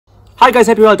Hi guys,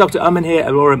 happy well, Dr. Aman here,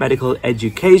 Arora Medical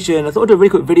Education. I thought I'd do a really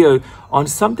quick video on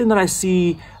something that I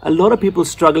see a lot of people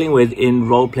struggling with in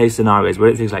role play scenarios,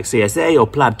 whether it's things like CSA or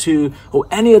plab 2 or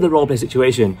any other role play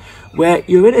situation where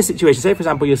you're in a situation, say for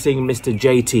example, you're seeing Mr.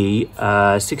 JT,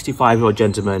 65-year-old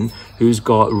gentleman who's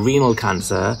got renal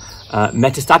cancer,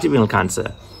 metastatic renal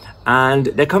cancer. And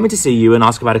they're coming to see you and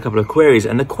ask about a couple of queries.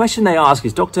 And the question they ask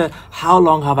is, Doctor, how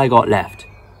long have I got left?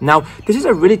 Now, this is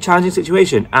a really challenging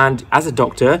situation, and as a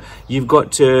doctor, you've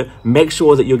got to make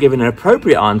sure that you're giving an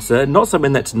appropriate answer, not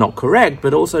something that's not correct,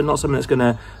 but also not something that's going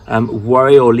to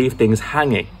worry or leave things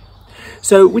hanging.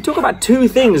 So we talk about two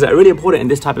things that are really important in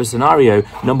this type of scenario.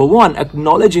 Number one,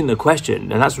 acknowledging the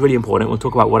question, and that's really important. We'll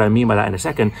talk about what I mean by that in a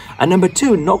second. And number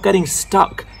two, not getting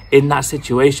stuck in that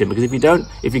situation, because if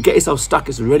you get yourself stuck,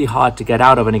 it's really hard to get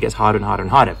out of, and it gets harder and harder and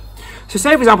harder. So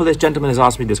say, for example, this gentleman has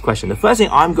asked me this question. The first thing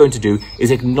I'm going to do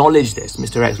is acknowledge this.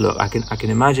 Mr. X, look, I can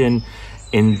imagine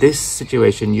in this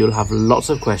situation, you'll have lots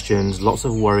of questions, lots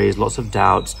of worries, lots of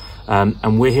doubts,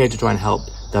 and we're here to try and help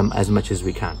them as much as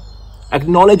we can.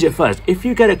 Acknowledge it first. If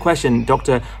you get a question,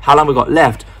 Doctor, how long we got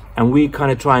left, and we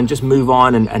kind of try and just move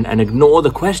on and ignore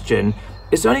the question,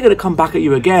 it's only going to come back at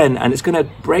you again, and it's going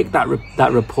to break that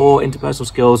rapport. Interpersonal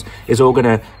skills is all going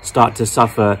to start to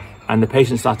suffer, and the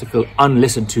patient starts to feel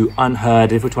unlistened to,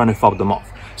 unheard, if we're trying to fob them off.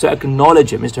 So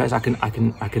acknowledge it. Mr. X, I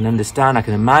can understand, I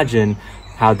can imagine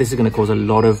how this is going to cause a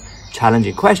lot of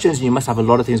challenging questions. You must have a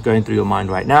lot of things going through your mind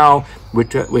right now.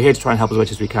 We're here to try and help as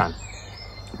much as we can.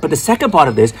 But the second part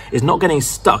of this is not getting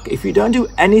stuck. If you don't do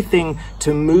anything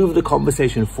to move the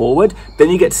conversation forward, then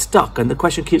you get stuck and the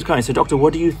question keeps coming. So doctor,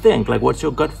 what do you think? Like, what's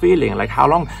your gut feeling? Like, how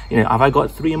long, have I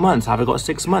got 3 months? Have I got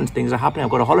 6 months? Things are happening.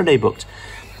 I've got a holiday booked.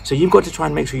 So you've got to try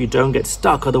and make sure you don't get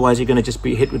stuck. Otherwise, you're going to just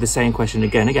be hit with the same question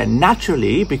again and again,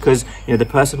 naturally, because the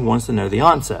person wants to know the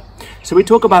answer. So we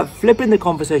talk about flipping the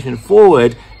conversation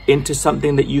forward into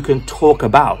something that you can talk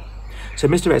about. So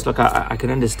Mr. X, look, I can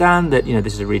understand that,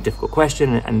 this is a really difficult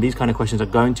question, and these kind of questions are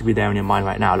going to be there in your mind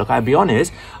right now. Look, I'll be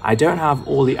honest, I don't have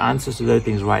all the answers to those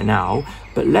things right now,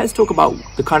 but let's talk about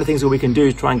the kind of things that we can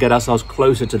do to try and get ourselves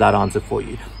closer to that answer for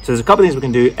you. So there's a couple of things we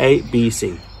can do, A, B,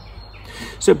 C.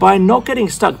 So by not getting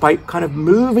stuck, by kind of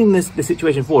moving the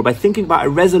situation forward, by thinking about a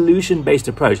resolution-based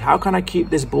approach, how can I keep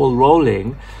this ball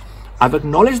rolling? I've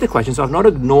acknowledged the question, so I've not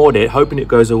ignored it, hoping it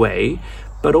goes away,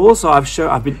 but also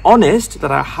I've been honest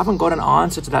that I haven't got an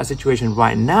answer to that situation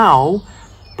right now,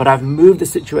 but I've moved the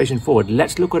situation forward.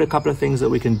 Let's look at a couple of things that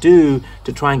we can do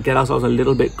to try and get ourselves a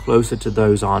little bit closer to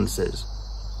those answers.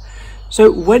 So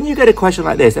when you get a question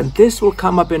like this, and this will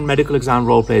come up in medical exam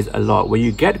role plays a lot, where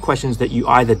you get questions that you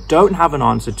either don't have an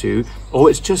answer to, or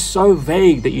it's just so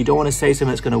vague that you don't want to say something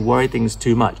that's going to worry things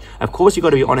too much. Of course, you've got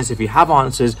to be honest. If you have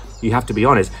answers, you have to be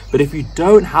honest. But if you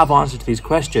don't have answers to these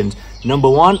questions, number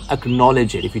one,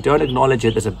 acknowledge it. If you don't acknowledge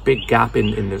it, there's a big gap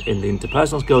in the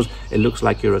interpersonal skills. It looks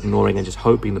like you're ignoring and just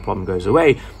hoping the problem goes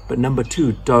away. But number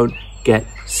two, don't get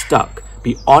stuck.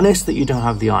 Be honest that you don't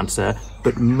have the answer,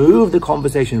 but move the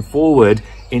conversation forward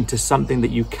into something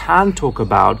that you can talk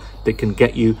about that can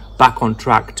get you back on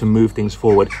track to move things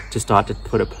forward, to start to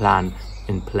put a plan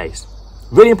in place.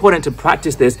 Really important to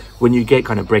practice this when you get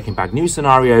kind of breaking bad news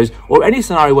scenarios or any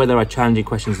scenario where there are challenging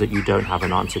questions that you don't have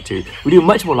an answer to. We do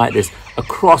much more like this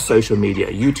across social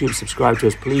media. YouTube, subscribe to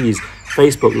us, please.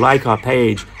 Facebook, like our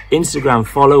page. Instagram,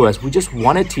 follow us. We just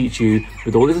want to teach you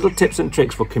with all these little tips and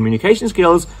tricks for communication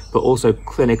skills, but also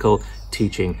clinical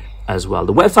teaching as well.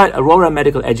 The website,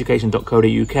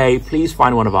 aroramedicaleducation.co.uk. Please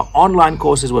find one of our online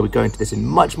courses where we go into this in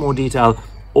much more detail,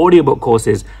 audiobook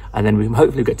courses, and then we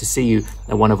hopefully get to see you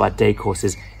at one of our day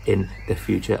courses in the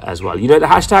future as well. You know the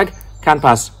hashtag, can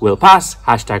pass, will pass,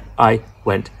 hashtag I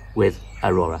went with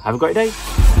Arora. Have a great day.